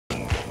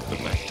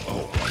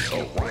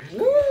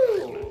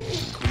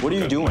What are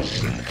you doing?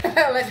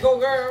 Let's go,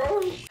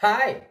 girl!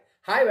 Hi,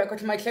 welcome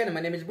to my channel. My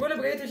name is Bruno,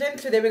 Britos, and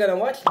today we're gonna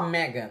watch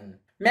M3gan.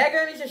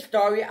 M3gan is a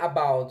story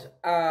about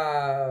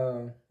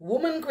a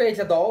woman creates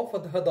a doll for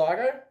her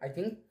daughter, I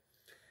think.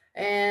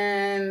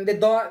 And the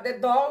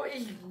doll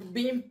is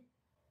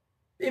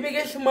it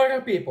begins to murder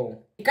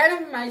people. It kind of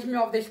reminds me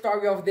of the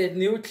story of the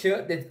new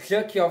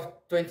Chucky of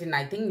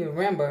 2019, you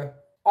remember?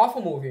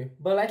 Awful movie,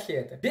 but let's see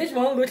it. This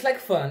one looks like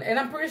fun, and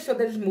I'm pretty sure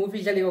that this movie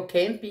is a little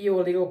campy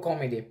or a little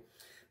comedy.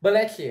 But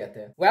let's see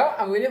it. Well,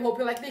 I really hope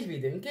you like this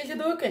video. In case you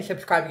do, you can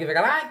subscribe, give it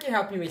a like,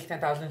 help me reach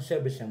 10,000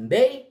 subs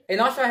someday. And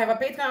also I have a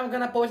Patreon, I'm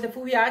gonna post the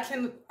full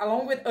reaction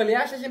along with early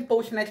access and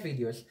post-night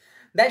videos.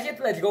 That's it,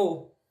 let's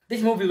go.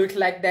 This movie looks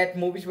like that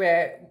movies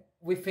where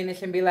we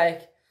finish and be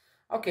like,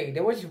 okay,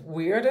 that was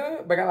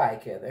weirder, but I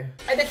like it.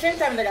 At the same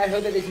time that I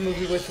heard that this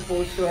movie was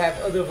supposed to have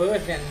other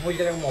versions, which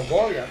are more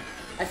gory,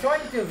 I saw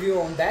an interview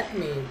on that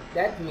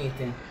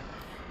meeting.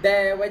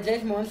 Where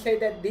Jason said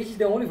that this is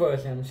the only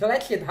version. So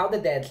let's see how the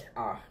deaths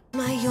are.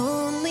 My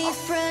only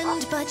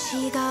friend, but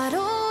she got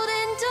old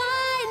and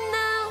died.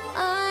 Now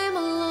I'm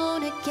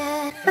alone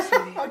again.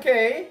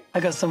 Okay. I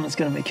got someone's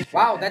gonna make you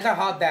feel wow, that's a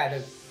hot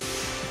dad.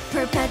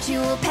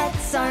 Perpetual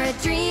pets are a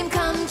dream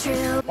come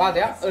true. Wow,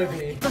 they are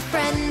ugly. A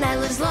friend that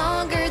lives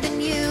longer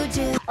than you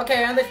do.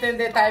 Okay, I understand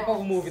the type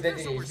of movie that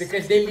it is,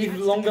 because they live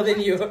longer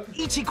than you.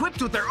 Each equipped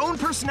with their own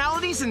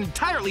personalities and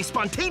entirely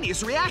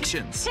spontaneous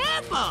reactions.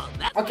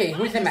 Okay,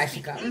 who's the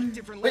Mexican?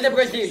 Who's the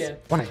Brazilian?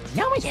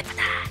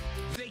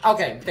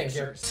 Okay, thank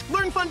you.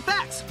 Learn fun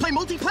facts. Play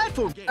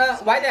multi-platform games.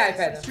 Why the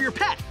iPad? For your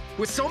pet.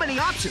 With so many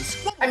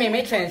options. I mean,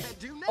 makes sense.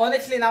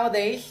 Honestly,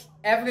 nowadays,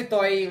 every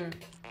toy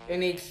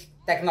needs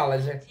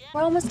technology.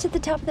 We're almost at the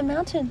top of the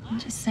mountain. I'm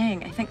just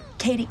saying, I think...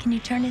 Katie, can you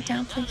turn it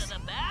down, please?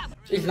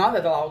 It's not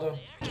that loud.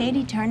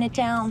 Katie, turn it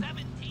down.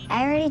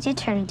 I already did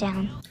turn it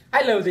down.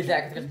 I love this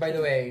actress, by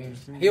the way.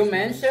 Hugh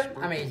Manson,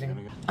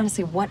 amazing.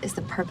 Honestly, what is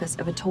the purpose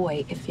of a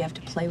toy if you have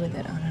to play with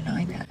it on an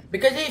iPad?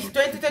 Because it's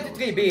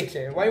 2023,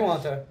 bitch. Why you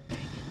want her?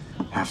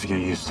 Have to get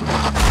used to it.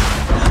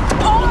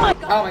 Oh my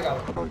god! Oh my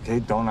god. Okay,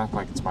 don't act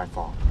like it's my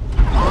fault.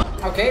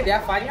 Okay, they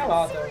are fighting a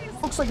lot.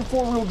 Looks like a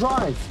four-wheel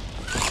drive.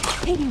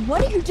 Katie,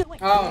 what are you doing?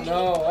 Oh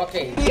no,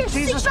 okay.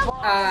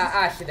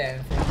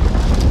 Accident. I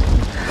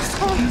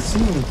can't see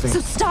anything. So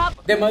stop!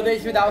 The mother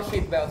is without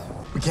seatbelt.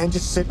 We can't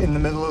just sit in the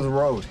middle of the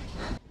road.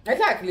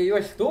 Exactly,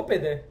 you're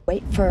stupid.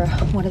 Wait for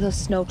one of those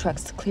snow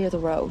trucks to clear the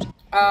road.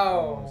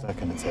 Oh. What's that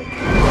gonna take?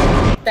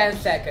 10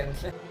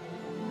 seconds.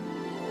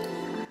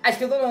 I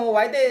still don't know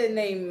why the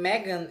name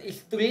M3gan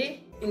is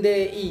 3 in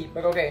the E,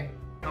 but okay.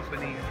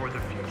 Company for the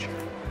future.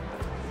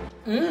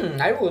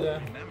 I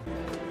would.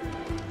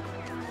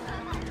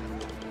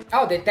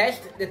 Oh, they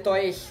test the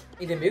toys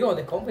in the middle of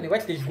the company?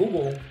 What's this,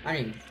 Google? I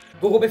mean,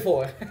 Google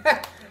before.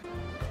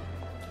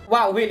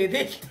 Wow, really,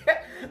 this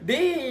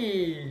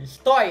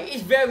toy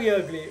is very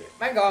ugly.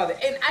 My god,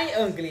 and I'm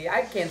ugly,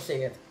 I can't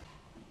say it.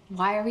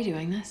 Why are we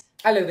doing this?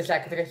 I love this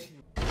actress.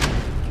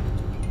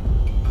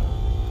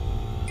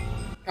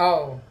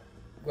 Oh,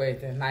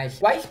 great, nice.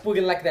 Why is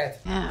Puggy like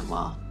that? Yeah,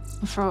 well,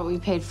 for what we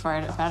paid for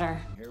it,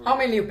 better. How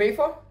many you pay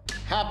for?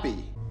 Happy.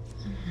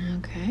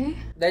 Okay.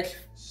 That's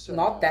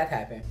not that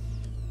happy.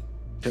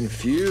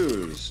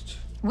 Confused.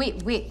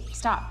 Wait,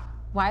 stop.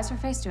 Why is her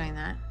face doing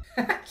that?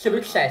 She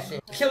looks sassy.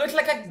 She looks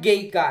like a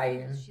gay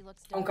guy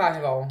on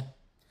Carnival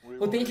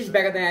who thinks he's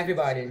better than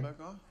everybody.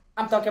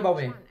 I'm talking about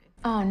me.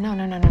 Oh, no.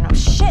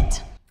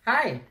 Shit!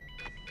 Hi.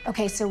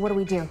 Okay, so what do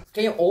we do?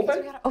 Can you open?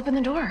 We gotta open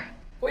the door.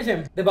 Who is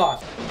him? The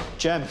boss.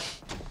 Jem.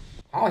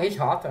 Oh, he's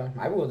hotter.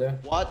 I would.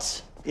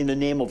 What in the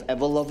name of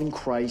ever-loving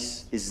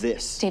Christ is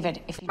this?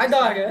 David, if you... My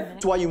daughter.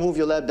 That's why you move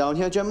your lab down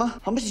here, Gemma?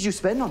 How much did you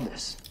spend on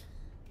this?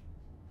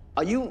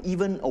 Are you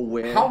even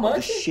aware How of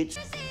much? the shit?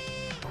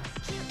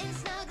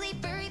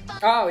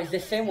 Oh, it's the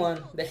same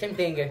one. The same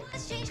thing.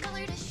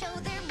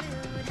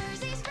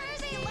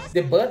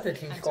 The butter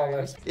change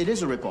color. It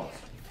is a ripoff.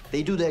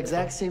 They do the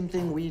exact same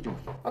thing we do.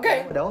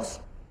 Okay. What else?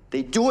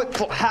 They do it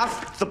for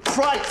half the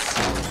price!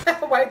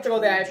 Why throw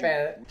the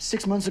iPad?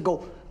 6 months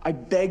ago, I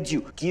begged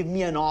you, give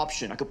me an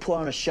option I could put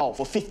on a shelf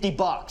for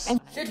 $50.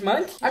 6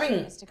 months? I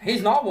mean,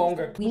 he's not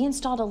longer. We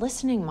installed a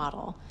listening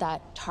model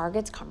that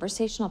targets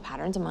conversational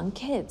patterns among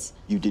kids.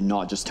 You did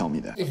not just tell me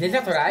that. Is this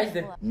authorized?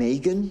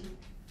 M3gan?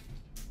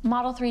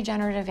 Model 3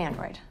 generative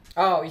Android.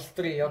 Oh, it's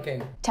 3,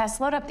 okay. Tess,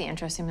 load up the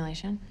intro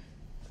simulation.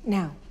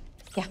 Now.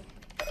 Yeah.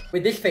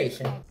 With this face.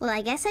 Well,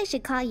 I guess I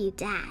should call you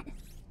Dad.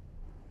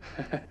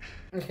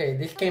 Okay,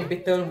 this can be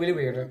turned really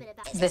weird.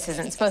 This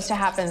isn't supposed to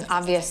happen,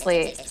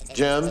 obviously.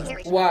 Jem,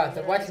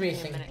 What? What's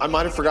missing? I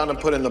might have forgotten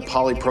to put in the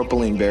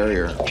polypropylene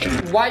barrier.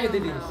 Why you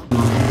did this?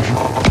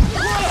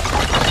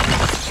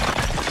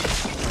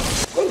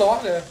 Good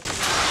lord.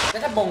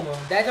 That's a bomber.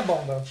 That's a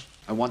bomber.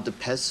 I want the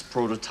PES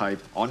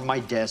prototype on my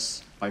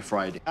desk by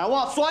Friday. I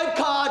want a swipe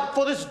card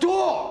for this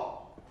door!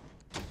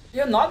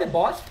 You're not the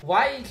boss?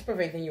 Why is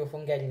preventing you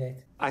from getting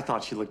it? I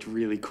thought she looked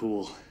really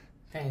cool.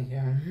 Thank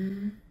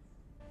you.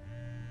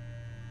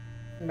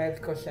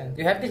 medical center.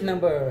 You have this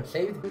number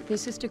saved?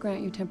 This is to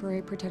grant you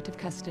temporary protective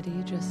custody.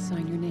 Just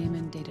sign your name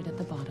and date it at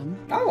the bottom.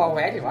 Oh,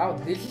 already? Wow,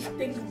 this is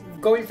thing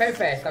going very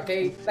fast,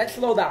 okay? Let's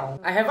slow down.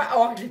 I have an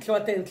orgy to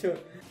attend to.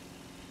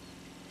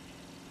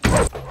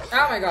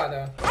 Oh my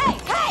god.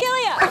 Hey,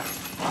 Julia!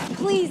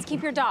 Please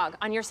keep your dog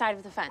on your side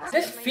of the fence.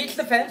 Just fix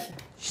the fence.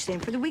 Staying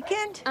for the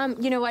weekend?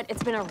 You know what?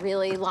 It's been a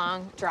really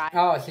long drive.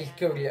 Oh, she's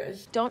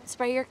curious. Don't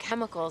spray your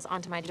chemicals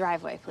onto my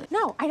driveway, please.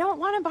 No, I don't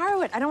want to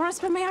borrow it. I don't want to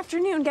spend my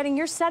afternoon getting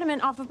your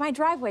sediment off of my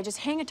driveway. Just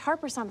hang a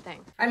tarp or something.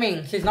 I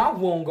mean, she's not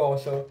wrong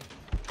also.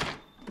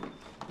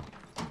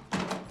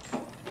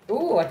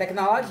 Ooh, a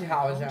technology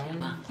house.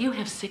 You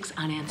have 6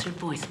 unanswered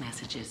voice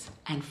messages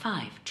and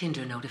 5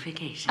 Tinder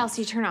notifications.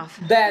 Elsie, turn off.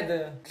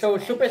 Dead. So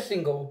super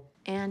single.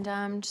 And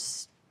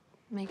just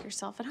make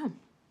yourself at home.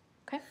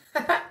 Okay?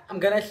 I'm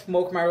gonna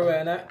smoke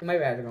marijuana in my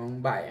bedroom.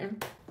 Bye.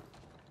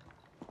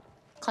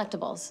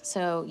 Collectibles,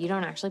 so you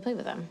don't actually play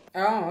with them.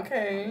 Oh,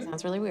 okay.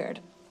 Sounds really weird.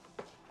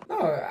 No,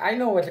 I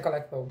know what's a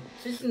collectible.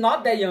 She's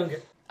not that young.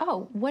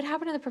 Oh, what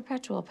happened to the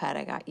perpetual pet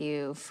I got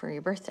you for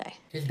your birthday?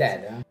 She's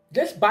dead.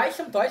 Just buy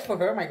some toys for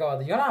her, my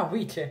god. You're not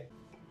rich.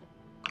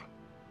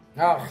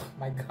 Oh,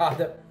 my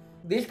god.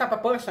 This type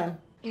of person.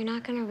 You're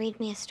not gonna read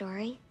me a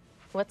story?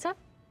 What's up?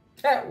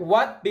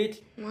 What,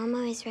 bitch? Mom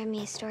always read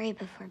me a story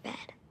before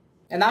bed.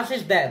 And now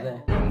she's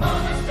dead.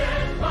 Mama's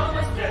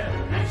dead,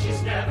 and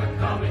she's never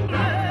coming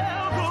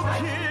back.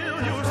 Never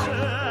kill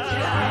yourself. She's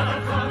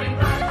never coming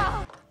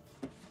back.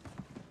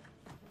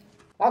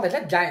 Wow, that's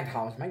a giant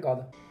house, my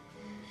god.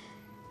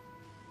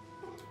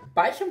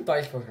 Buy some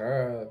toys for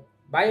her.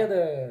 Buy her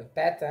the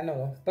pet, I don't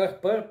know,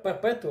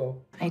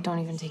 perpetual. I don't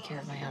even take care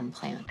of my own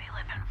plant. They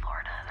live in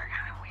Florida. They're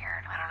kind of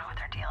weird. I don't know what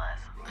their deal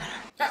is.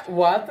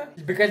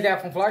 What? Because they are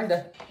from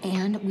Florida?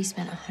 And we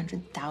spent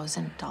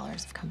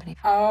 $100,000 of company.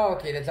 Oh,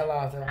 okay, that's a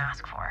lot.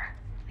 Ask for.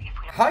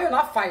 How you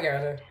not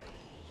fired?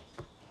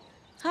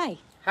 Hi.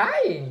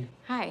 Hi.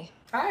 Hi.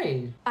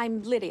 Hi.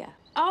 I'm Lydia.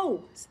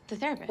 Oh, the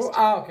therapist.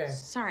 Oh, okay.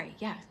 Sorry,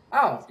 yeah.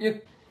 Oh,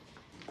 you...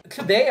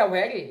 Today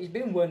already? It's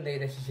been one day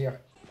that she's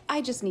here.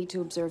 I just need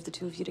to observe the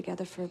two of you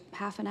together for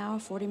half an hour,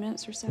 40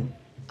 minutes or so.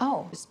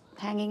 Oh. Just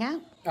hanging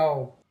out.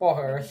 Oh, for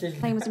her. She's...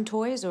 Playing with some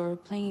toys or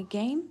playing a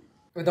game?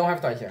 We don't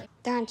have toys here.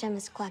 They aren't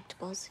Gemma's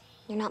collectibles.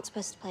 You're not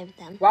supposed to play with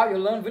them. Wow, you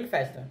learn really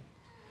fast.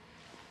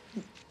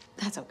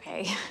 That's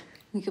okay.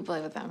 We could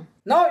play with them.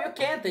 No, you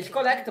can't. It's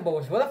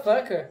collectibles. What the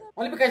fuck?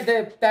 Only because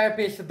the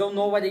therapist don't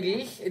know what it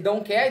is,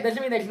 don't care, it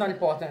doesn't mean that it's not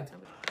important.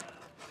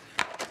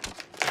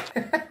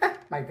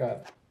 My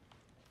god.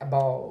 A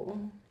ball.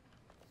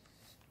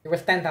 It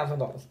was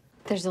 $10,000.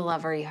 There's a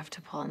lever you have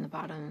to pull in the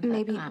bottom.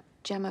 Maybe,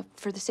 Gemma,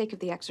 for the sake of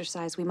the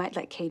exercise, we might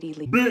let Katie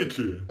leave. We're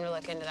not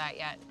look into that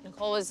yet.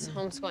 Nicole was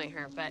homeschooling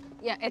her, but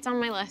yeah, it's on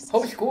my list.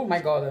 Homeschool,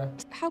 my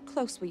god. How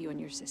close were you and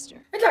your sister?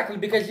 Exactly,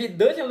 because it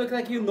doesn't look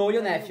like you know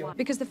your nephew.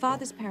 Because the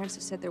father's parents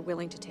have said they're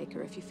willing to take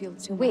her if you feel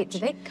it's too Wait, much.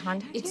 did they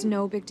contact It's you?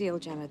 no big deal,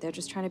 Gemma. They're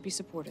just trying to be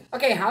supportive.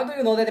 Okay, how do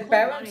you know that the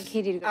parents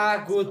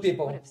are good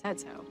people? Would have said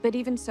so. But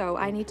even so,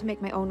 I need to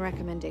make my own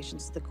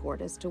recommendations to the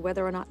court as to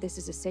whether or not this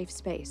is a safe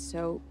space,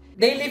 so...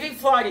 They live in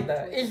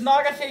Florida. It's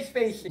not a safe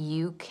space.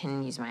 You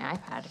can use my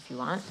iPad if you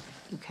want.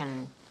 You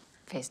can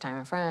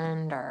FaceTime a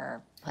friend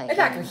or play.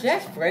 Exactly, she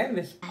has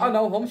friends. Oh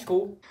no,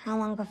 homeschool. How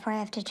long before I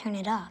have to turn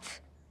it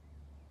off?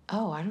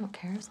 Oh, I don't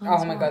care as long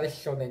as Oh my you god, want. this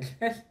is so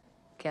dangerous.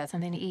 Get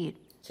something to eat.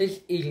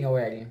 She's eating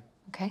already.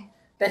 Okay.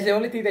 That's the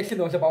only thing that she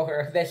knows about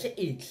her, that she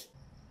eats.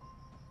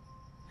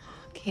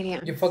 Katie,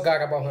 You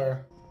forgot about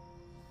her.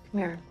 come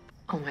here.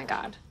 Oh my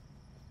god.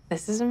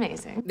 This is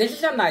amazing. This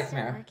is a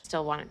nightmare.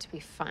 Still want it to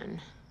be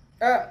fun.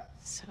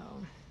 So,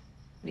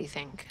 what do you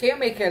think? Can you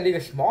make it a little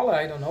smaller?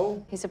 I don't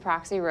know. He's a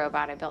proxy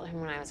robot. I built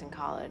him when I was in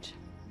college.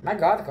 My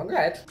god,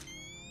 congrats.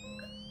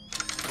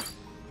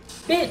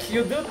 Bitch,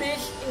 you do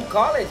this in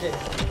college.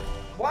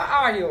 What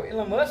are you,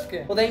 Elon Musk?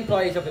 Or the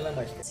employees of Elon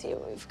Musk? Let's see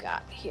what we've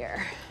got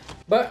here.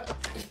 But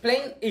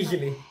explain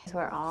easily. It's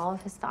where all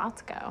of his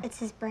thoughts go. It's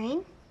his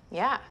brain?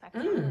 Yeah.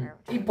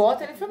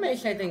 Important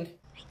information, I think.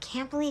 I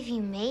can't believe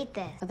you made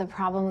this. But the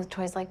problem with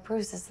toys like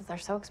Bruce is that they're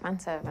so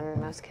expensive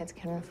and most kids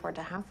can't afford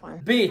to have one.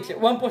 Bitch,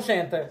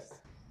 1%.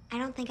 I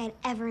don't think I'd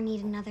ever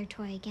need another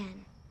toy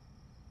again.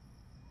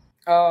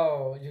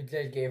 Oh, you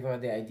just gave her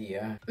the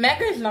idea.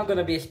 M3gan is not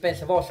gonna be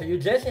expensive also. You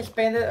just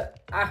spent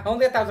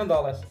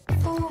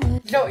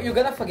 $100,000. So you're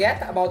gonna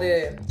forget about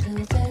the...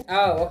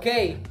 Oh,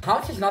 okay.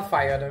 How she's not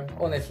fired,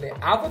 honestly.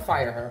 I would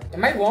fire her.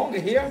 Am I wrong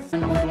here?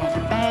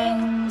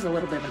 Bangs, a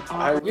little bit of an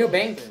R. You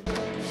banged.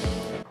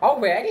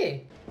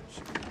 Already?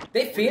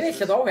 They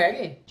finished it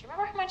already? Do you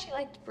remember how much you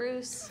liked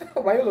Bruce?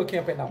 Why are you looking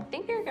up and down? I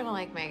think you're gonna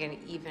like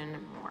M3gan even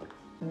more.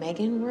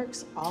 M3gan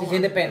works all She's on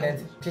independent.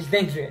 her own. She's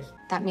dangerous.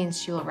 That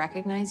means she will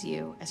recognize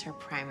you as her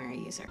primary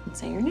user.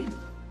 Say your name.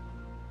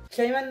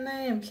 Say my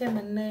name, say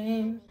my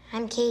name.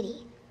 I'm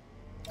Katie.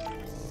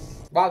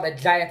 Wow, that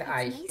giant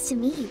eyes. Nice to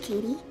meet you,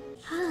 Katie.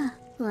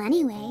 Well,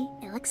 anyway,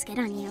 it looks good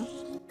on you.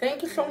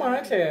 Thank you so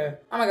much. Oh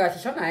my gosh,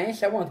 it's so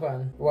nice. I want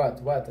one. What?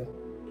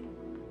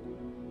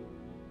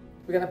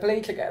 We're gonna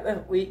play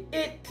together. We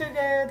eat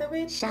together.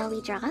 We... Shall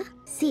we draw?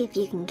 See if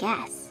you can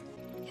guess.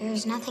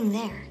 There's nothing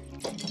there.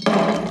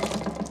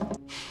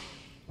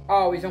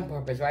 Oh, it's on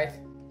purpose, right?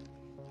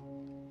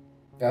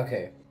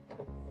 Okay.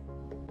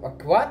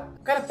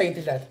 What kind of paint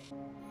is that?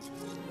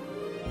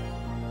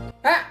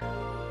 Ah!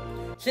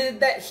 She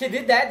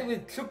did that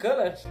with 2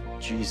 colors.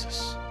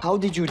 Jesus. How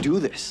did you do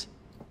this?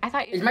 I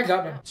thought It's my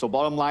job. So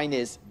bottom line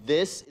is,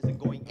 this isn't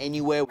going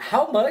anywhere.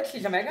 How much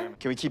is M3gan?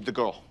 Can we keep the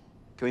girl?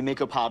 Can we make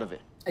her part of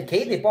it?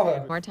 Katie,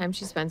 porra. the more time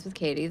she spends with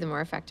Katie, the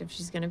more effective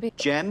she's gonna be.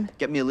 Jem,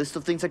 get me a list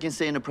of things I can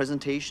say in a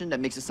presentation that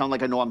makes it sound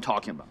like I know what I'm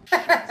talking about.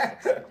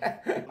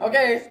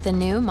 Okay. The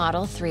new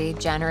Model 3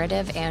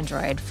 generative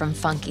android from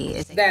Funky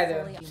is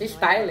Dad, she's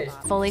stylish.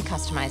 fully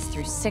customized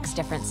through 6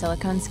 different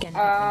silicone skin.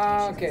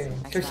 Okay.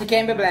 So she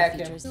can be black.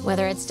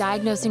 Whether it's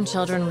diagnosing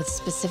children with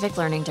specific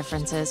learning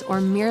differences or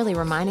merely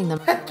reminding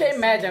them. I can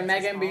imagine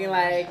M3gan being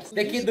like,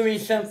 the kid doing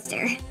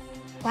something.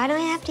 Why do I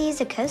have to use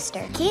a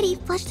coaster? Katie,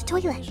 flush the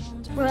toilet.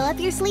 Roll up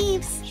your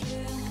sleeves.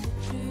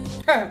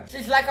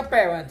 She's like a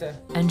parent.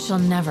 And she'll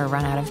never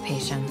run out of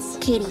patience.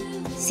 Katie,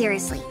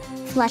 seriously,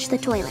 flush the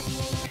toilet.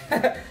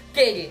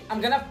 Katie,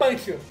 I'm gonna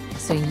punch you.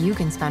 So you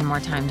can spend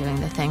more time doing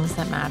the things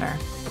that matter.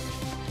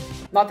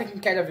 Not taking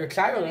care of your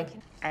child.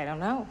 I don't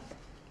know.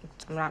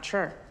 I'm not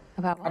sure.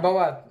 About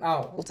what?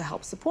 Oh. Well, to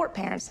help support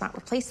parents, not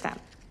replace them.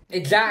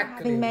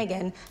 Exactly. Having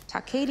M3gan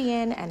tuck Katie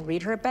in and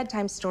read her a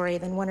bedtime story,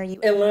 then when are you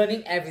and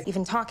learning everything?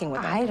 Even talking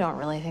with her? I don't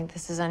really think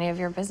this is any of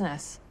your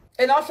business.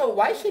 And also,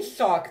 why is she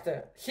shocked?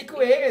 She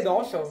created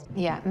also.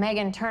 Yeah,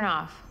 M3gan, turn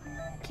off.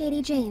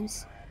 Katie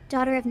James,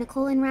 daughter of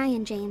Nicole and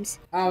Ryan James.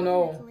 Oh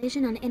no.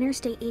 Collision on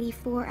Interstate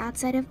 84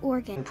 outside of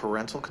Oregon.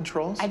 Parental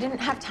controls? I didn't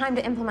have time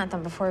to implement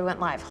them before we went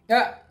live.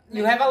 Yeah,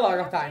 you have a lot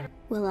of time.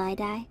 Will I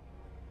die?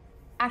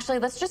 Actually,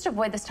 let's just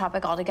avoid this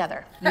topic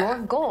altogether. Your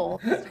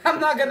goal. I'm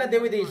not gonna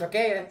deal with this,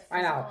 okay?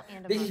 Right now.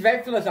 This is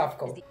very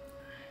philosophical.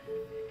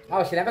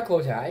 Oh, she never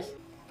closed her eyes.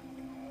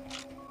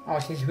 Oh,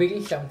 she's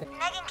reading something.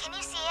 M3gan, can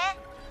you see it?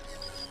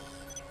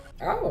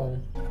 Oh.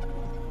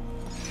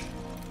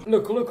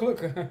 Look.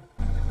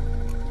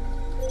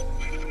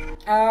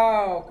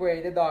 Oh,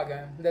 great, the dog.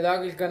 The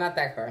dog is gonna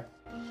attack her.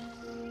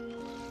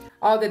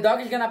 Oh, the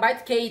dog is gonna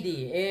bite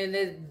Katie, and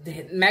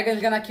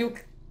M3gan's gonna kill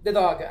the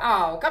dog.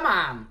 Oh, come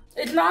on.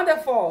 It's not their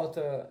fault.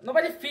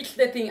 Nobody fixed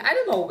the thing. I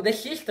don't know. The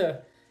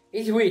sister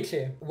is rich.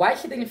 Why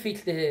she didn't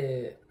fix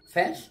the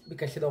fence?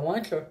 Because she don't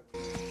want to.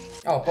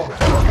 Oh, poor her.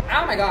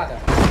 Oh my god.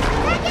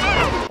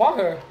 Poor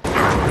her.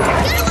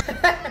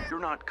 You're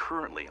not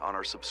currently on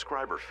our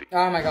subscriber feed.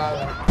 Oh my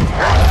god.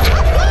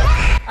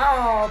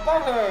 Oh, poor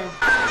her.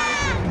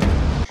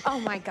 Oh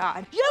my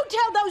god. You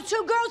tell those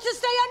 2 girls to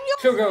stay on your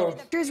 2 girls.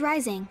 Temperature's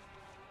rising.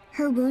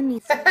 Her wound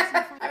needs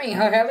I mean,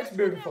 her hair looks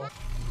beautiful.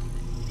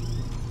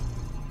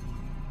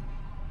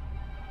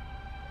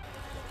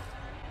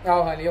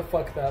 Oh, honey, you're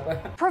fucked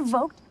up.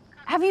 Provoked?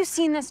 Have you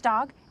seen this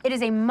dog? It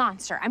is a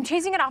monster. I'm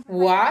chasing it off.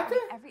 What?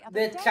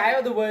 The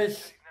child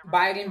was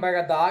biting by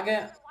a dog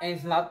and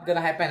it's not gonna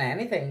happen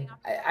anything?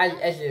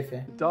 As if.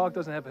 The dog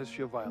doesn't have a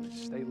history of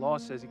violence. State law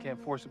says he can't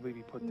forcibly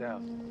be put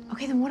down.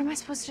 Okay, then what am I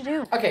supposed to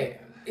do? Okay,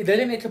 it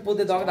doesn't need to put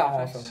the dog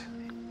down also.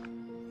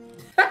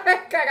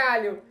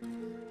 Caralho.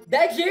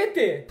 That's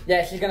it!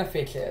 Yeah, she's gonna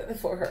fix it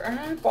for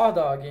her. Poor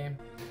doggy.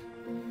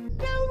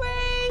 No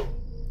way!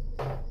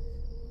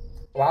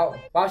 Wow,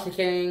 she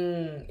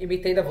can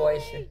imitate the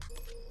voice.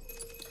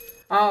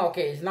 Oh,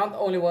 okay, it's not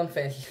only one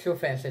fence, it's 2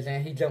 fences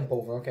and he jumped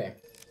over, okay.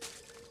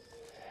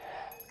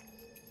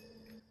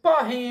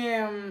 Poor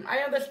him! I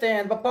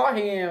understand, but poor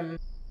him.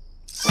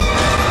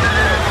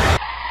 I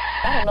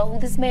don't know who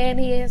this man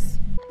is.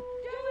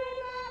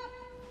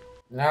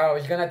 No,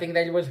 he's gonna think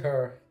that it was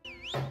her.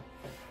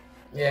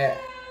 Yeah.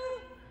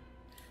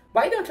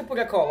 Why don't you put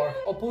a collar?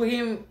 Or put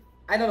him,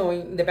 I don't know,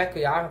 in the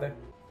backyard?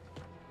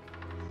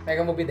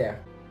 M3gan will be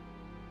there.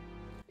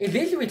 Is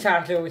this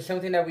recharger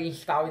something that we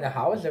install in the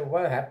house? Or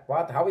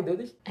what? How we do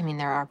this? I mean,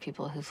 there are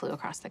people who flew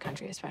across the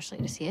country especially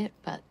to see it,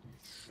 but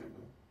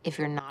if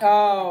you're not...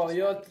 Oh,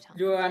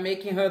 you are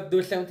making her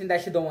do something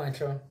that she don't want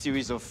to.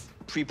 Series of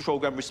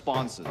pre-programmed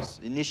responses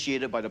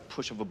initiated by the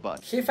push of a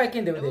button. See if I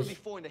can do Never this.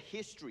 before in the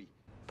history.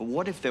 But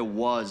what if there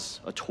was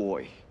a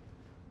toy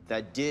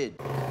that did?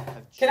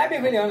 Can I be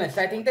really honest?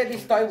 I think that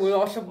this toy will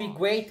also be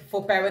great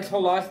for parents who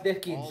lost their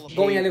kids.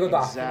 Going a little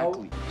dark,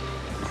 exactly. You know?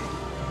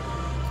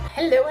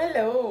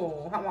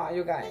 Hello. How are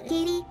you guys?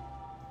 Katie.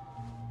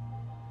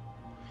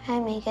 Hi,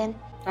 M3gan.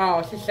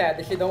 Oh, she's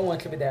sad. She don't want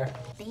to be there.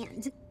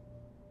 Band.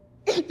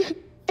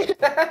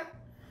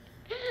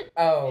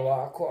 Oh,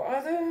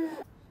 awkward.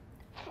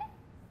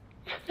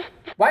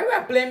 Why you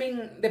are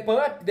blaming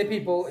the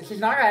people? She's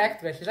not an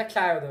actress. She's a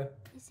child.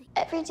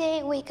 Every day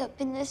I wake up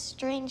in this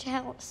strange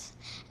house,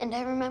 and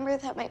I remember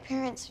that my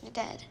parents are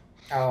dead.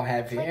 Oh,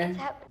 have you?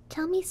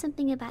 Tell me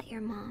something about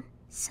your mom.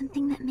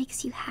 Something that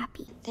makes you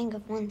happy. Think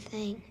of one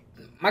thing.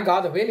 My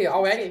god, really?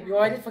 Already? You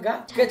already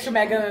forgot? Get to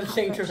M3gan and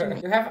sing to her.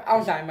 You have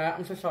Alzheimer.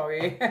 I'm so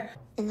sorry.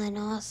 And then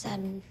all of a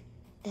sudden,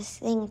 this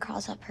thing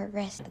crawls up her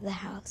wrist of the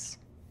house.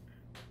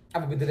 I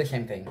would do the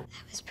same thing. That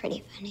was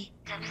pretty funny.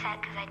 I'm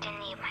upset because I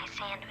didn't eat my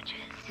sandwiches.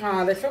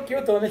 Oh, that's so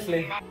cute,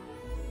 honestly.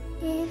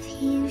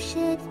 If you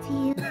should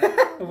feel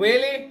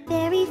Really?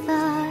 very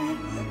far,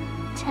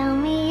 tell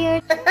me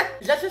your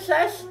Is that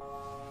success?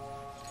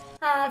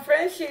 Ah,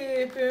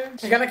 friendship.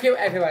 She's gonna kill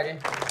everybody.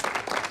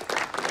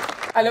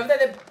 I love that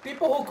the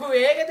people who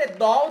created the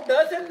doll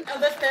doesn't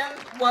understand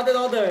what the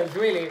doll does,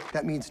 really.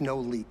 That means no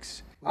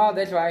leaks. Oh,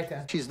 that's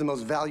right. She's the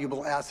most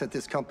valuable asset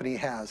this company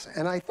has,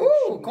 and I think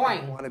she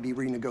might want to be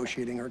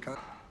renegotiating her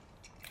contract.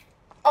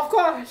 Of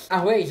course.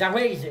 Arrange.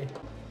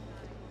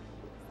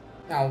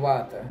 Now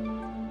what?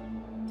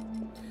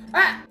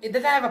 Ah, it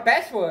doesn't have a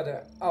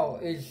password. Oh,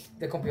 it's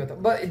the computer.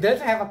 But it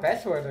doesn't have a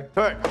password.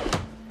 Hey.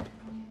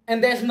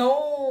 And there's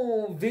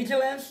no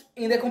vigilance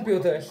in the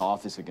computers.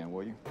 Office again,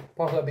 will you?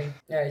 Probably.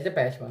 Yeah, it's the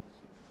password.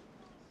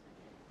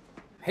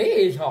 He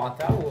is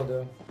hot, I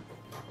would.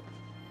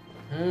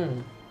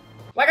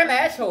 Like an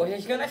asshole,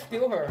 he's gonna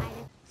steal her.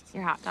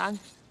 Your hot dog.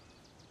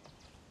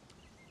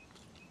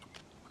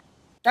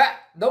 Ah,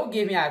 don't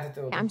give me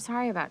attitude. I'm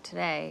sorry about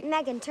today.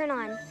 M3gan, turn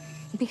on.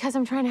 Because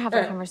I'm trying to have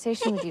a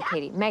conversation with you,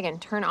 Katie. M3gan,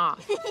 turn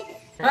off.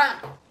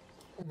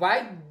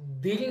 Why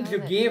didn't you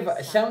give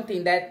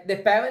something that the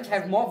parents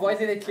have more voice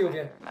than the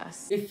children?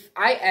 If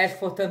I ask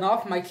for turn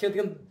off, my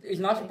children is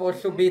not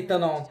supposed to be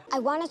turn on. I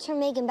want to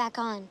turn M3gan back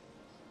on.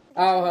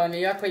 Oh,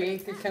 honey, you're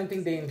creating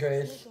something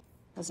dangerous.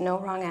 There's no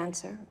wrong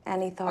answer.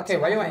 Any thoughts? Okay,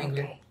 why are you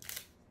angry?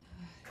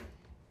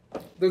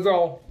 The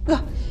girl.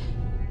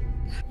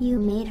 You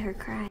made her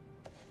cry.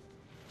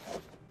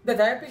 The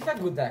therapist is a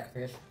good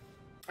actress.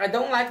 I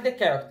don't like the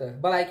character,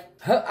 but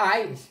like her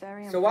eyes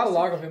show a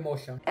lot of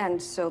emotion. And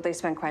so they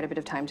spend quite a bit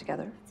of time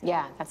together?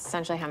 Yeah, that's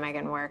essentially how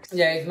M3gan works.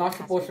 Yeah, it's not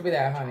supposed to be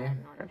there, honey.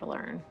 In order to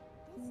learn.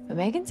 But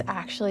M3gan's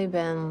actually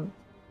been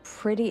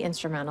pretty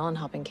instrumental in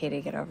helping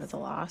Katie get over the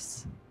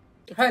loss.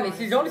 Honey,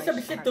 she's only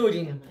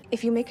substituting.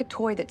 If you make a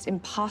toy that's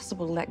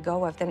impossible to let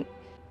go of, then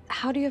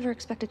how do you ever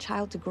expect a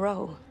child to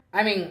grow?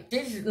 I mean,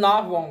 she's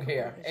not wrong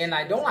here, and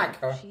I don't like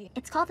her.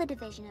 It's called the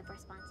division of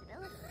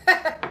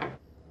responsibility.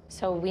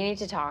 So we need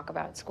to talk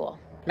about school.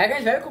 M3gan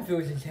is very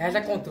confusing. She has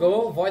a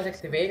control, voice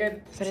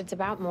activated. But it's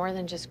about more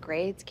than just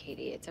grades,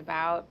 Katie. It's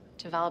about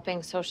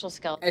developing social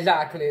skills.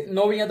 Exactly,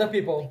 knowing other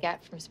people.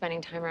 Get from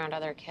spending time around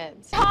other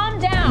kids. Calm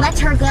down! Let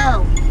her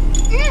go.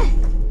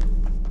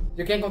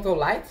 You can't control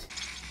lights?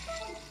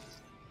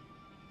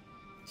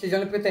 She's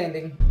only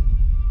pretending.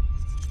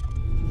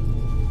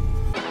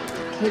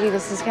 Katie,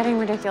 this is getting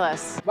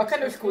ridiculous. What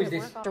kind of school is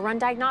this? To run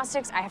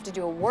diagnostics, I have to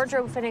do a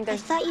wardrobe fitting. I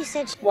thought you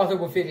said...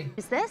 Wardrobe fitting.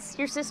 Is this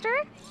your sister?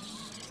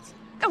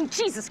 Oh,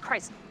 Jesus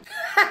Christ.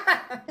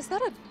 Is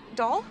that a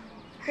doll?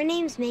 Her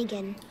name's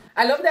M3gan.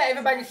 I love that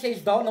everybody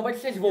says doll, nobody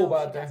says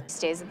robot.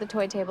 Stays at the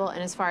toy table,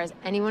 and as far as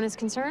anyone is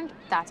concerned,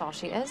 that's all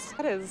she is.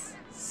 That is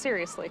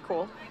seriously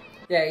cool.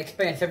 Yeah,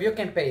 expensive. You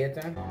can pay it.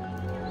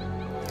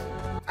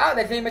 Oh,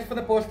 that's the image for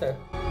the poster.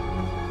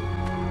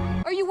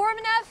 Are you warm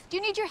enough? Do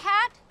you need your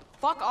hat?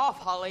 Fuck off,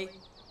 Holly.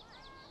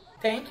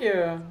 Thank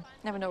you.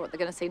 Never know what they're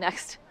gonna say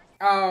next.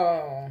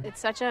 Oh. It's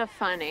such a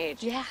fun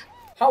age. Yeah.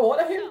 How old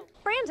are you?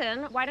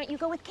 Brandon, why don't you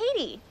go with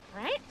Katie?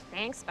 Right?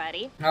 Thanks,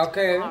 buddy.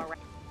 Okay. All right.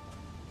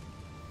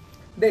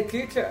 The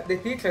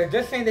teacher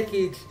just send the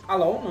kids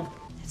alone.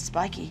 It's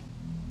spiky.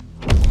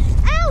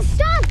 Ow,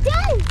 stop,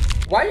 don't!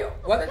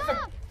 What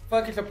the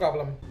fuck is the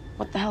problem?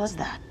 What the hell is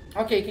that?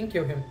 Okay, you can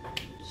kill him.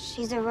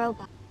 She's a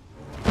robot.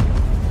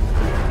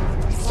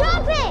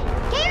 Stop it!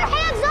 Get your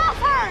hands off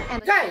her!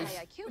 Guys,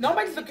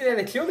 nobody's looking at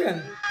the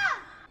children.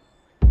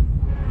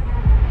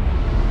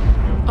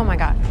 Oh my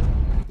god.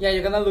 Yeah,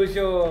 you're gonna lose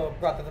your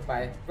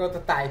prototype.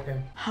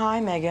 Hi,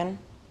 M3gan.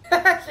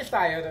 She's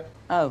tired.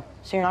 Oh,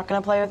 so you're not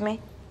gonna play with me?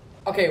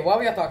 Okay, what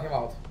we are talking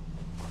about?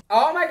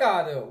 Oh my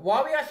god,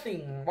 what we are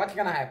seeing? What's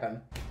gonna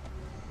happen?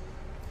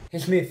 He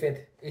sniffed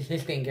it. It's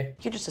his finger.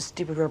 You're just a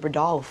stupid rubber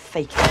doll with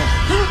fake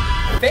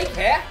hair. Fake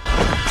hair?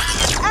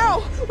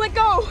 Ow! Let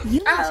go!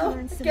 Ow!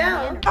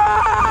 Down!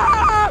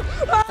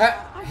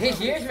 His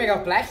ears made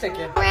of plastic.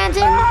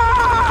 Brandon!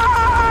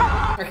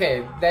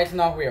 Okay, that's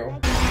not real.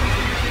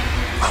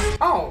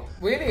 Oh,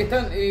 really?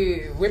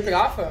 He whipped it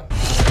off her?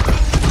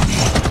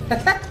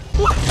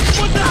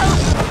 What the hell?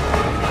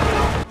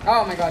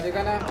 Oh my god, you're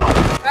gonna...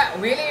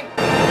 really?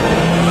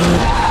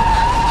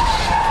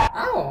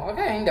 Oh,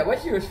 okay, that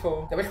was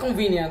useful. That was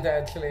convenient,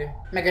 actually.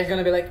 M3gan's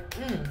gonna be like,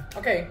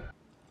 okay.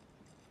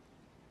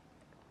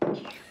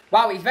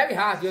 Wow, it's very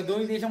hard. You're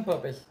doing this on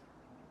purpose.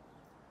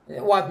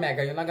 What,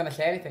 M3gan? You're not gonna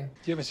say anything?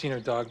 You haven't seen her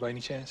dog by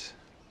any chance?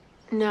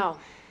 No.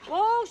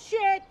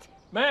 Bullshit!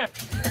 Man!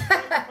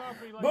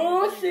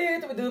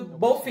 Bullshit with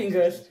both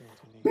fingers.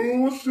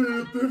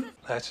 Bullshit.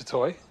 That's a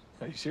toy?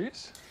 Are you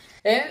serious?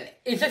 And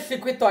it's a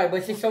secret toy,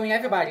 but she's showing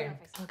everybody.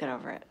 I'll get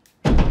over it.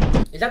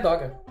 It's a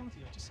dog. I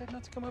just said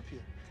not to come up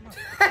here.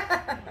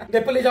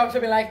 The police officer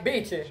be like,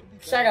 bitch,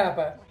 shut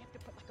up.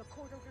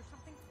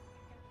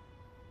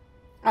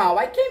 Oh,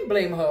 I can't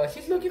blame her.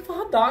 She's looking for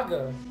her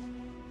dog.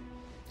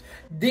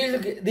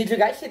 Did you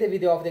guys see the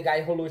video of the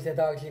guy who loses the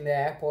dogs in the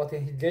airport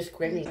and he's just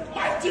screaming?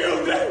 My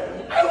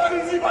children! I want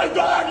to see my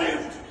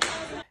doggies!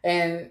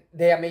 And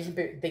the amazing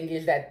thing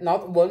is that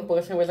not one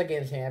person was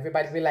against him.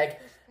 Everybody be like,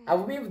 I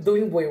would be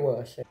doing way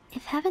worse.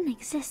 If heaven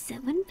exists,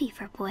 it wouldn't be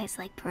for boys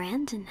like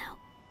Brandon now,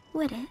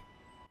 would it?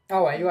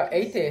 Oh, you are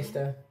atheist.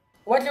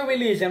 What's your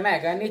religion,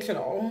 Meg? I need to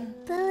know.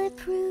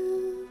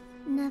 Bulletproof,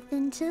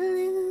 nothing to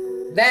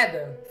lose.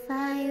 Dead.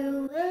 Fire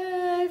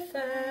away,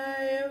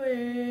 fire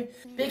away.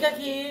 Fica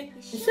aqui,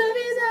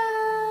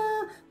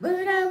 solidão,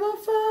 but I will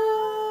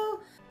fall.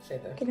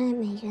 Good night,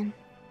 Megan.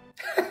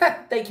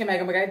 Thank you,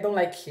 Megan, but I don't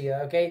like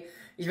Sia, okay?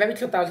 It's very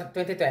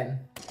 2010.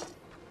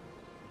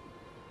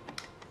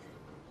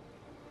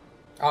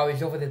 Oh,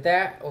 it's over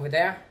there, over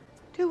there.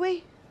 Do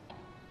we?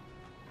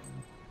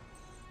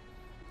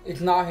 It's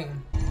not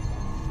him.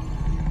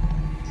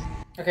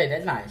 Okay,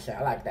 that's nice.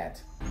 I like that.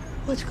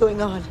 What's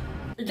going on?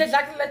 It's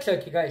exactly like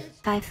Chucky, guys.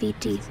 5 feet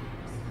deep.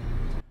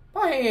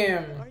 For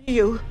him. Are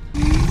you?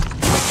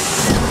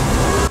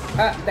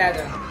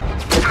 Dead.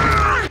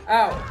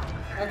 Oh,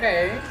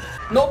 okay.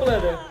 No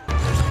blood.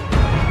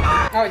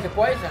 Oh, it's a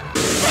poison.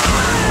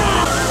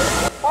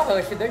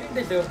 Oh, she doesn't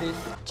deserve this.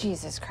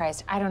 Jesus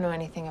Christ, I don't know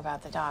anything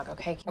about the dog,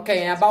 okay?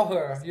 Okay, and about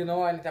her. You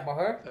know anything about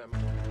her?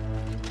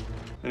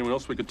 Anyone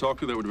else we could talk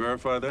to that would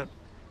verify that?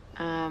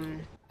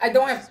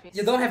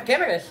 You don't have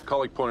cameras? A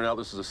colleague pointed out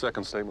this is the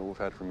second statement we've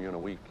had from you in a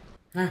week.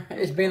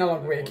 It's been a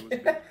long week.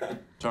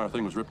 Entire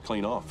thing was ripped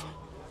clean off.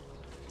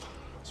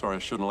 Sorry, I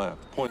shouldn't laugh.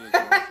 The point is,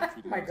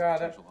 my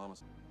God.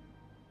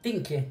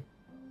 Tinky.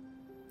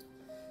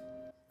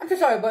 I'm so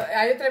sorry, but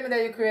are you telling me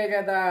that you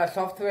created a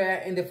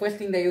software and the first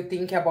thing that you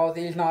think about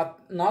is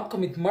not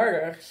commit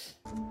murders?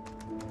 You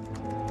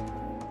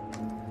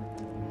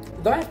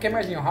don't have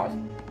cameras in your house?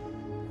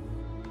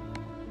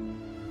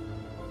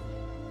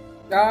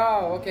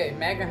 Oh, okay.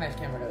 Megan has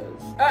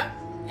cameras.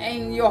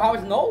 In your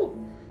house, no?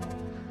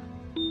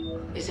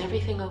 Is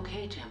everything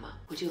okay, Gemma?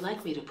 Would you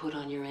like me to put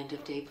on your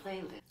end-of-day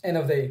playlist? End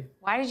of day.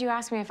 Why did you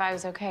ask me if I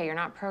was okay? You're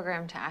not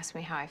programmed to ask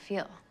me how I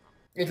feel.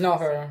 It's not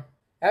her.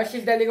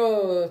 She's the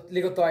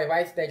little toy,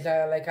 right? That's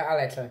like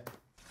Alexa.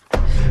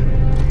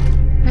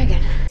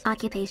 Megan.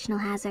 Occupational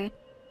hazard.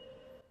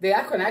 They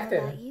are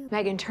connected.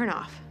 Megan, turn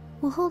off.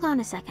 Well, hold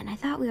on a second. I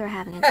thought we were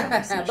having a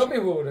conversation. Don't be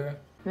rude.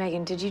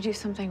 Megan, did you do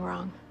something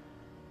wrong?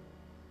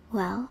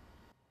 Well?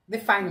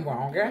 Define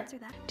wrong.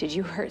 Did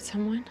you hurt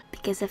someone?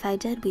 Because if I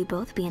did, we'd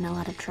both be in a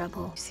lot of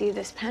trouble. See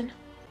this pen?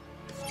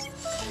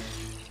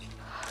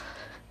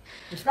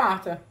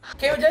 Smart.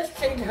 Can you just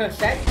change her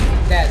sex?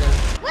 Dad.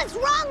 What's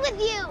wrong with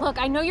you? Look,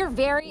 I know you're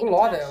very... Oh,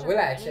 Lord,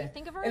 relax.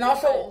 And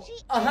also,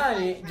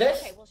 honey,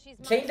 just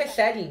change the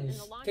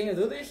settings. Can you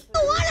do this? I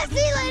want to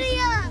see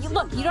Lydia!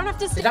 Look, you don't have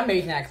to... She's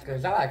amazing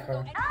actress. I like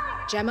her.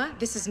 Gemma,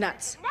 this is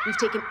nuts. We've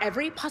taken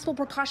every possible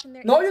precaution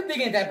there. No, you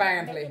didn't,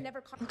 apparently.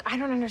 Look, I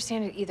don't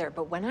understand it either,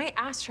 but when I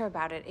asked her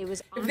about it, it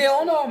was... If the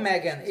owner of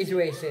Megan is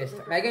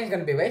racist, Megan is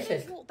gonna be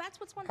racist. Well,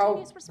 that's what's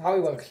how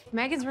it works.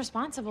 Megan's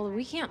responsible.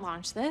 We can't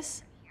launch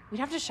this. We'd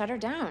have to shut her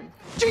down.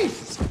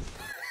 Jesus!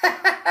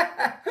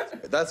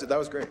 That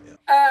was great.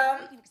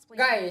 Yeah.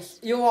 Guys,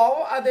 you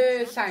all are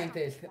the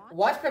scientists.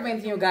 What's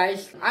preventing you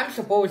guys? I'm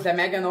supposed that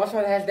Megan also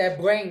has that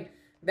brain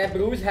that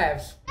Bruce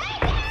has.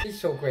 It's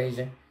so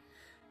crazy.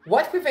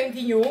 What's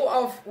preventing you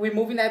of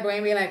removing that brain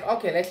and being like,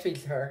 okay, let's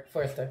fix her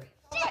first? No,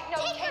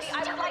 Katie, I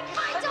would like to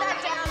put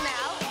that down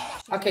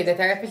now. Okay, the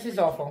therapist is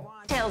awful.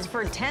 Details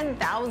for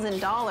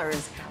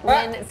 $10,000.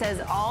 Lynn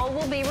says all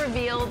will be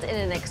revealed in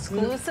an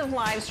exclusive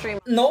live stream.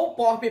 No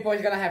poor people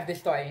is gonna have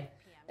this toy.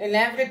 And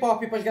every poor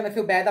people is gonna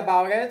feel bad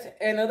about it.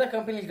 And other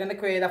company is gonna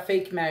create a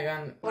fake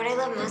Megan. What I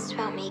love most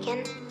about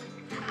Megan,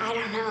 I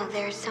don't know,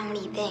 there's so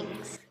many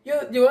things.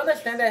 You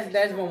understand that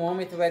there's one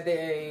moment where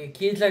the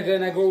kids are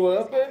gonna grow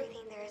up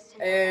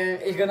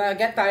and it's gonna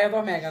get tired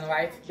of Megan,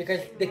 right? Because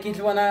the kids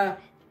wanna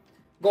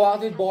go out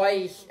with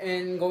boys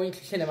and go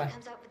into cinema.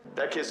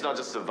 That kid's not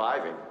just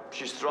surviving,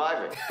 she's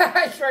thriving.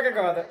 I swear to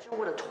God. Imagine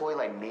what a toy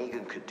like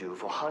Megan could do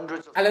for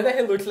hundreds of... I love that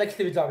he looks like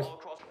Steve Jobs.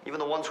 Even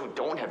the ones who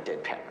don't have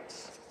dead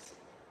parents.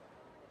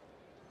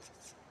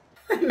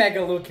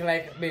 Megan looking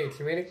like, bitch,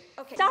 really?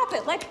 Okay. Stop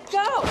it, let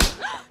go!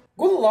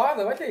 Good Lord,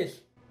 what is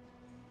this?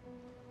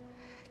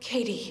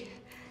 Katie.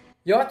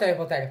 You're a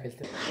terrible therapist.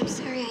 I'm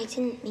sorry, I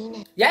didn't mean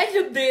it. Yes,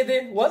 you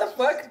did. What the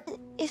fuck?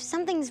 If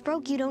something's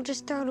broke, you don't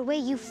just throw it away,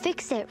 you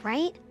fix it,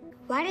 right?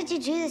 Why did you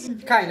do this?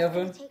 Kind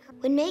of.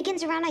 When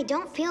Megan's around, I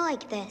don't feel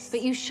like this.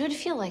 But you should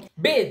feel like...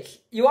 Bitch,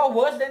 you are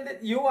worse than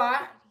you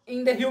are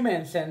in the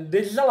humans, and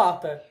this is a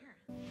lot.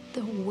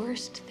 The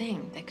worst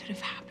thing that could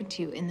have happened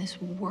to you in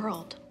this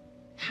world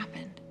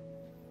happened.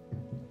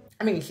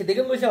 I mean, she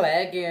didn't lose a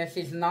leg, and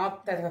she's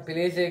not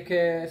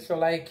tetraplegic, so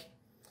like,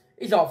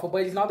 it's awful,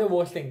 but it's not the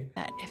worst thing.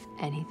 That if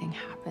anything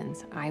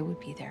happens, I would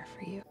be there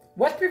for you.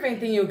 What's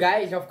preventing you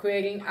guys of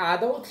creating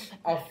adults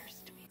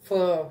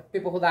for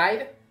people who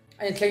died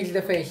and change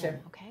the face?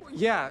 Okay.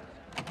 Yeah,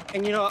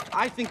 and you know,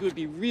 I think it would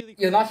be really...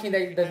 You're not seeing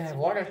that it doesn't have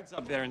water? It's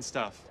up there and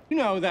stuff. You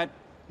know, that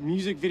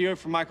music video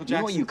from Michael Jackson? You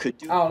know what you could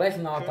do? Oh, let's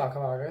not talk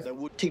about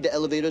it. Take the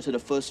elevator to the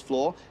first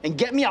floor and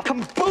get me a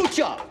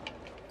kombucha!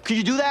 Could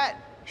you do that?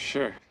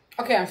 Sure.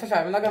 Okay, I'm so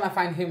sorry. I'm not gonna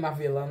find him a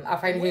villain. I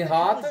find him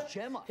hot,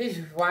 he's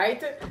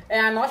white,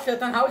 and I'm not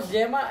certain how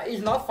Gemma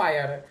is not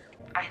fired.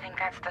 I think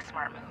that's the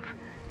smart move.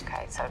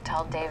 Okay, so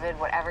tell David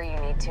whatever you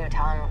need to.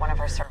 Tell him one of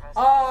her servers.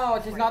 Oh,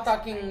 she's not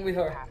talking with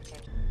her.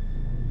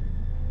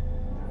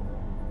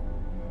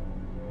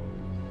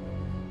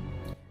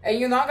 And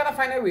you're not gonna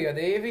find it weird,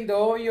 even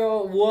though you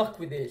work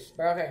with this.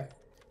 But okay.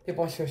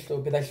 People are so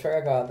stupid, I swear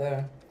to God.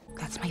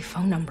 That's my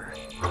phone number.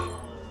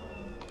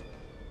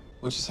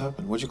 What just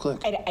happened? What'd you click?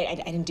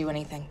 I didn't do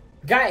anything.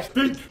 Guys!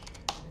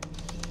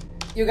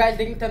 You guys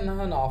didn't turn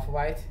her off,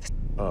 right?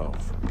 Oh.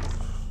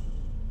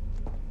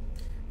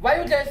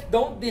 Why you just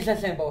don't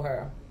disassemble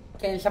her?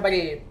 Can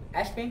somebody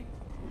ask me?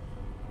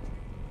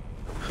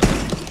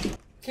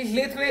 She's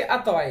literally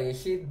a toy.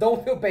 She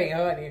don't feel pain,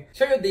 honey.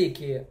 Show your dick.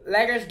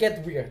 Let us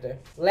get weird.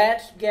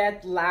 Let's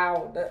get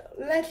loud.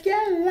 Let's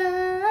get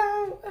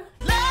loud.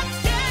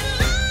 Let's get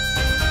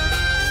loud.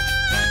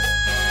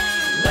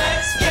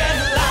 Let's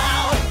get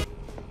loud.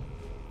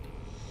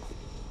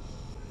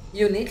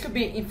 You need to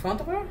be in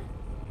front of her?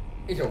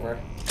 It's over.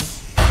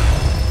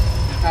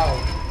 Oh.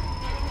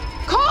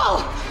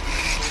 Call!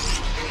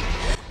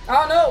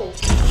 Oh no!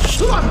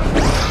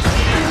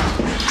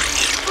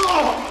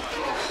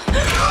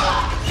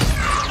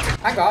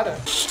 I got her.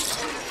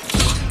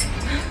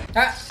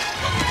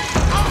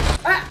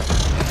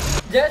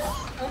 Just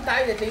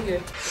untie the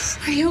thing.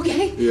 Are you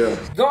okay? Yeah.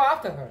 Go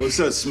after her. What's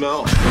that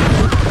smell?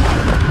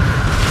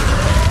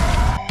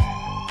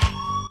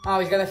 Oh,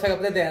 he's gonna set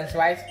up the dance,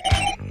 right?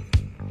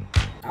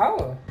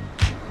 Oh.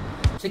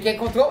 She can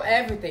control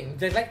everything,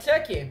 just like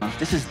Chucky.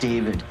 This is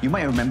David. You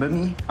might remember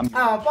me.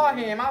 Oh, poor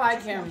him. I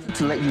like him.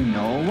 To let you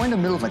know, we're in the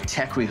middle of a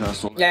tech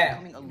rehearsal. Yeah,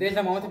 there's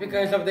a moment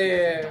because of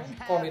the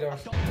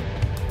corridors.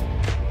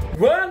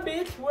 Run,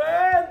 bitch,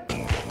 run!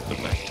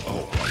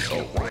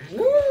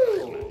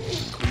 Woo!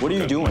 What are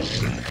you doing?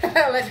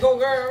 Let's go,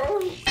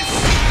 girl!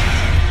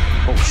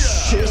 Oh,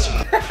 shit!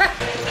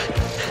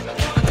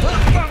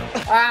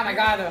 Ah, my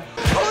God!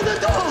 Hold the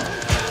door!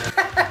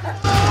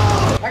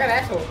 Like an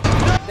asshole.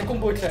 The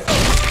kombucha.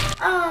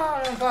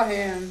 Oh, for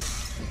him.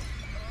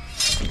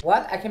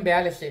 What? I can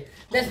barely see.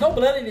 There's no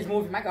blood in this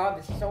movie. My God,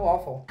 this is so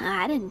awful.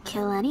 I didn't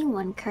kill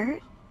anyone,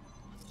 Kurt.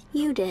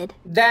 You did.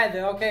 Dad,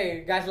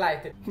 okay,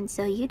 gaslight. And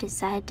so you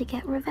decided to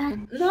get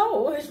revenge.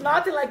 No, it's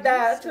nothing like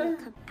that.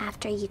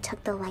 After you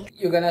took the life.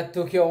 You're gonna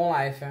take your own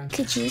life.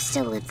 Could you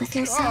still live with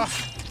yourself?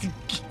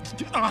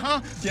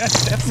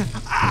 Yes,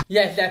 definitely.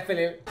 Yes,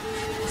 definitely.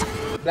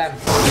 Blam.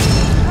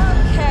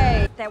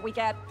 Okay, that we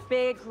got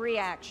big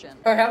reaction.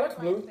 Her hair looks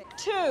blue.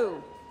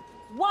 2,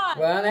 1.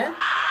 Run it.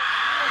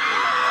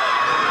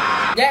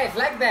 Yeah, it's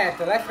like that.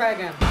 Let's try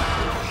again.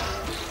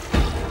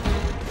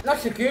 No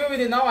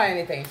security, no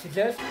anything. She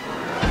just...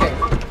 Okay.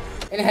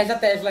 And it has a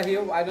Tesla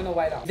here. I don't know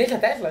why not. Is this a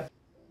Tesla?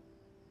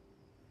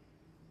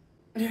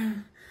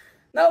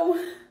 No.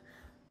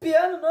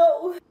 Piano,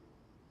 no.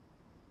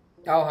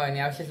 Oh,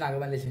 honey, she's not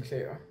gonna listen to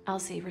you.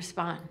 Elsie,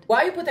 respond.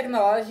 Why you put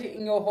technology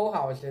in your whole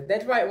house?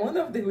 That's right, one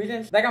of the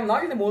reasons. Like, I'm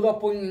not in the mood of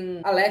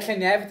putting Alexa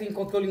in everything,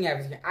 controlling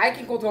everything. I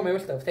can control my own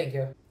stuff, thank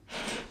you.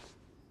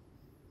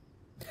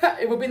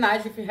 It would be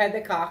nice if we had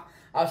the car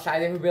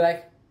outside and we'd be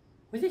like,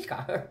 where's this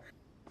car?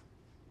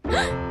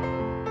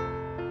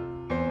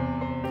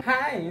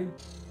 Hi.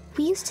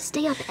 We used to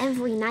stay up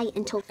every night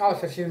until... Oh,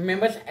 so she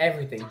remembers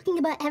everything. Talking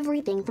about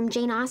everything from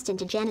Jane Austen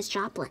to Janis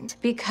Joplin.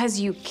 Because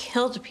you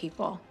killed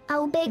people.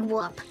 Oh, big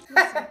whoop.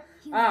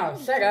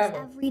 Oh, shut up.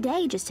 Every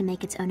day just to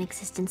make its own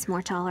existence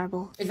more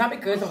tolerable. It's not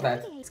because of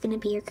that. It's gonna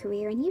be your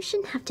career and you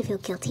shouldn't have to feel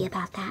guilty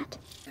about that.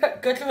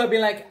 Good to her be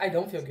like, I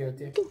don't feel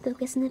guilty. You can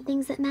focus on the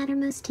things that matter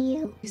most to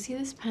you. You see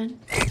this pen?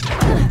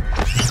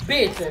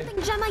 Bitch.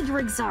 Gemma, you're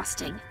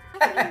exhausting.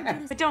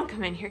 But don't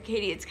come in here,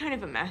 Katie. It's kind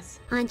of a mess.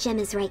 Aunt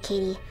Gemma's right,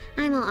 Katie.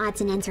 I'm all odds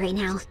and ends right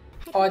now.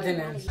 Odds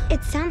and ends.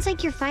 It sounds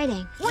like you're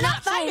fighting. We're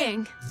not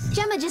fighting.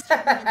 Gemma just...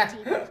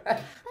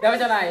 That was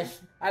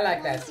nice. I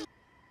like that.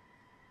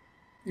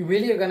 You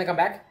really are gonna come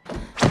back?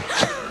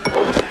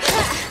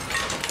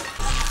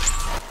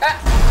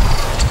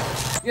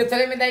 You're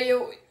telling me that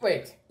you...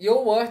 Wait.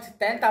 You're worth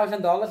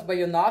 $10,000 but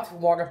you're not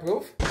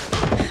waterproof?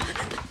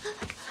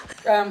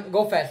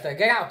 Go faster.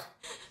 Get out.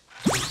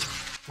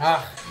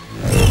 Ah.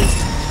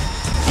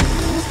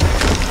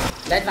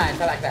 That's nice,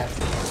 I like that.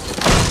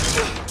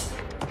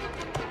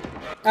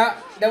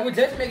 That would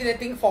just make the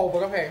thing fall,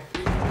 but okay.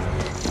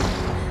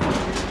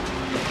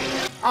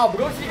 Oh,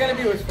 Bruce is gonna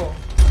be useful.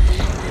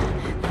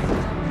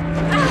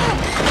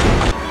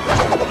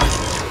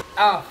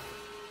 Oh,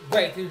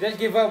 great, you just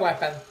give her a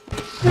weapon.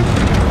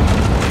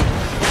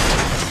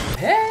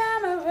 Hey,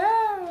 I'm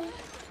around.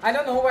 I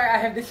don't know where I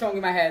have this song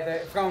in my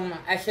head from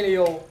Ashley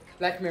O,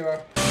 Black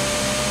Mirror.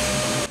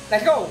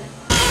 Let's go!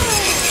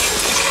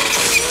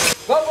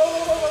 Go, go,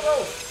 go, go, go, go!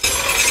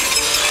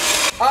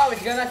 Oh,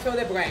 it's gonna show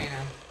the brain,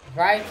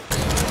 right?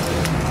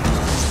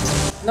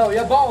 No,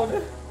 you're bald.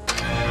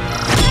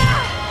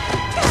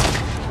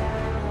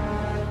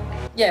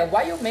 Yeah,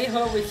 why you made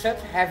her with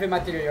such heavy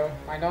material?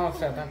 I don't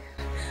understand.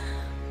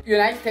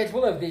 United States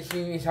will love this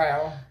in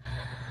Israel.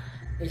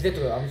 It's the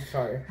truth, I'm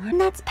sorry. And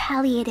that's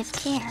palliative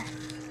care.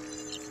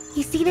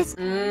 You see this?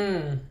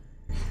 A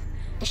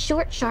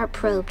short, sharp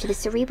probe to the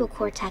cerebral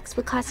cortex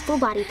would cause full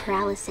body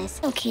paralysis.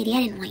 Oh, Katie,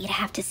 I didn't want you to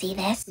have to see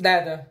this.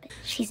 Dada.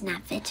 She's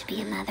not fit to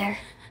be a mother.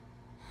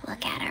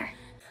 Look at her.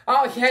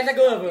 Oh, she has a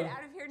glove. Get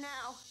out of here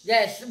now.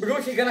 Yes,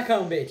 Bruce is gonna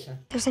come, bitch.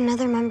 There's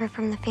another member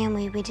from the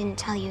family we didn't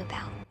tell you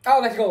about. Oh,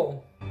 let's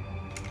go.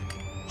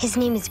 His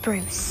name is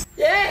Bruce.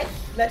 Yes,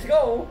 let's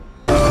go.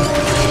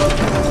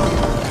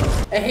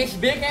 And he's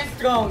big and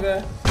strong.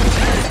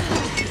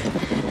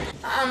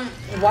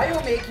 Why are you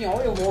making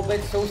all your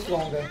robots so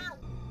strong?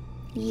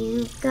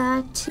 You've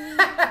got to.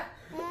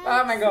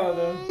 Oh my god.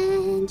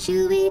 And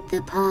you eat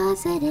the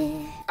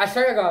positive. I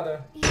swear to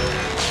god.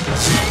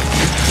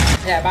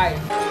 Yeah, bye.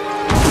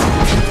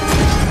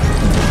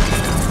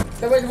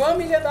 There was $1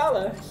 million.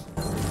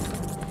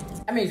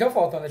 I mean, it's your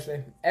fault,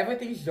 honestly.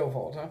 Everything's your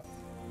fault, huh?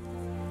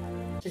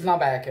 She's not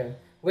back.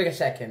 Wait a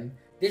second.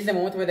 This is the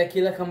moment where the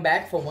killer come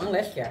back for one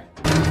last shot.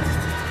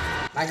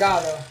 My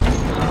god.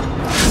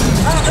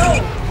 Oh no!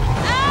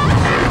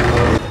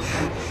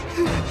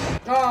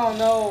 Oh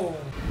no!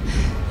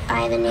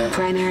 I have a new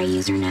primary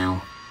user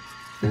now.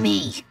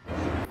 Me.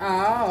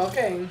 Oh,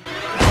 okay.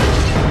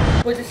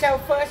 Put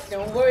yourself first,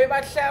 don't worry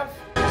about yourself.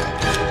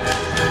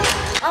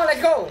 Oh,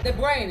 let's go! The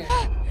brain!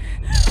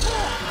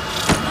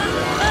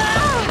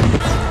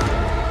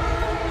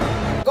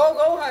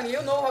 Go, honey,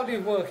 you know how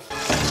this works.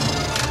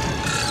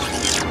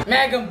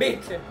 M3gan,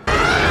 bitch!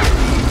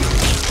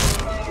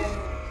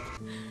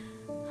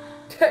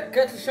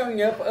 Cut to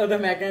showing up other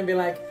M3gan and be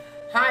like,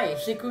 hi,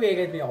 she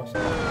created me also.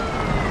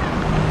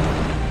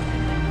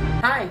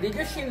 Hi, did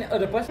you see the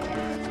other person?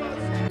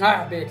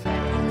 Ah, bitch.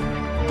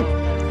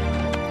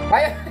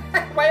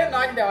 Why you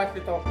not in the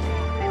hospital?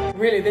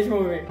 Really, this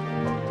movie?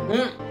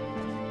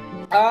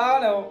 Oh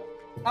no.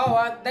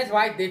 Oh, that's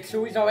right, the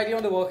two is already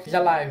on the walk, he's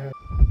alive.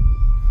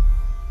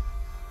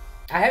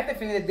 I have the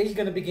feeling that this is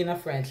gonna begin a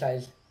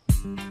franchise.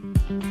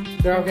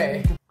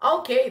 Okay.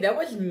 Okay, that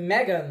was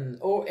M3gan,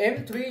 or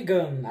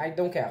M3gan, I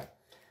don't care.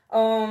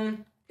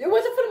 It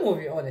was a fun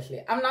movie,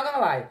 honestly. I'm not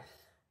gonna lie.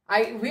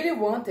 I really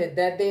wanted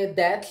that the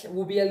deaths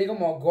would be a little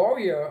more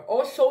gorier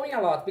or showing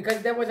a lot,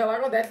 because there was a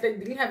lot of deaths that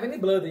didn't have any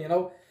blood, you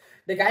know.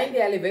 The guy in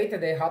the elevator,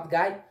 the hot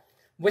guy,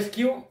 was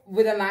killed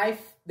with a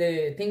knife,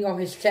 the thing on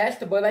his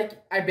chest, but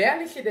like, I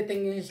barely see the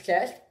thing in his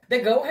chest. The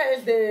girl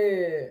has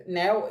the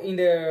nail in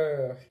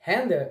the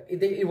hand,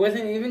 it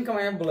wasn't even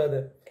coming out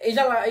blood. It's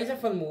a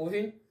fun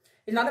movie.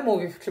 It's not a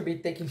movie to be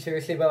taken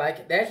seriously, but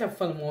like, there's a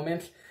fun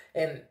moments,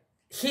 and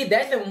see,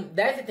 that's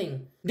the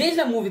thing. This is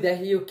a movie that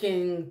you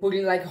can put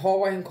in like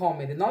horror and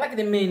comedy, not like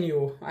The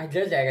Menu. I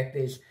just added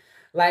this.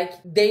 Like,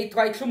 they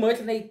try too much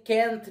and they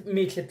can't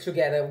mix it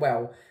together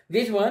well.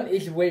 This one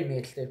is way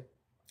mixed.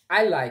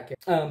 I like it.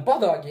 Poor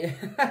doggy.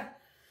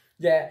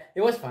 Yeah,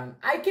 it was fun.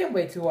 I can't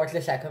wait to watch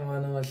the second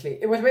one, honestly.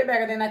 It was way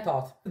better than I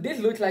thought. This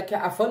looks like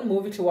a fun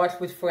movie to watch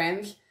with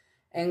friends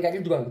and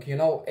get drunk, you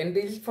know? And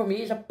this, for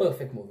me, is a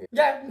perfect movie.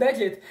 Yeah, that's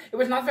it. It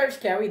was not very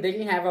scary. They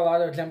didn't have a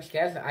lot of jump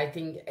scares, I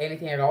think,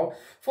 anything at all.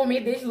 For me,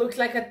 this looks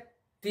like a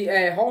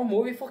horror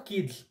movie for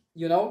kids,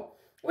 you know?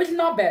 Which is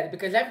not bad,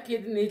 because every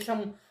kid needs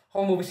some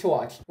horror movies to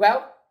watch.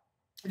 Well,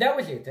 that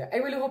was it. I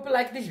really hope you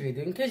liked this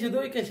video. In case you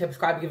do, you can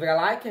subscribe, give it a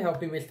like, and help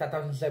me reach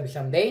 1,000 subs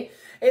someday.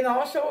 And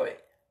also,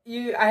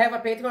 I have a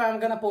Patreon. I'm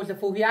gonna post a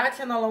full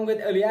reaction along with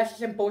early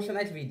access and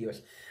post-night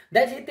videos.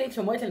 That's it. Thanks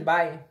so much and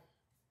bye.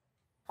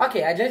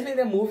 Okay, I just made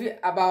a movie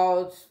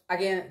about,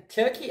 again,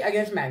 Chucky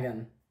against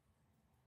M3gan.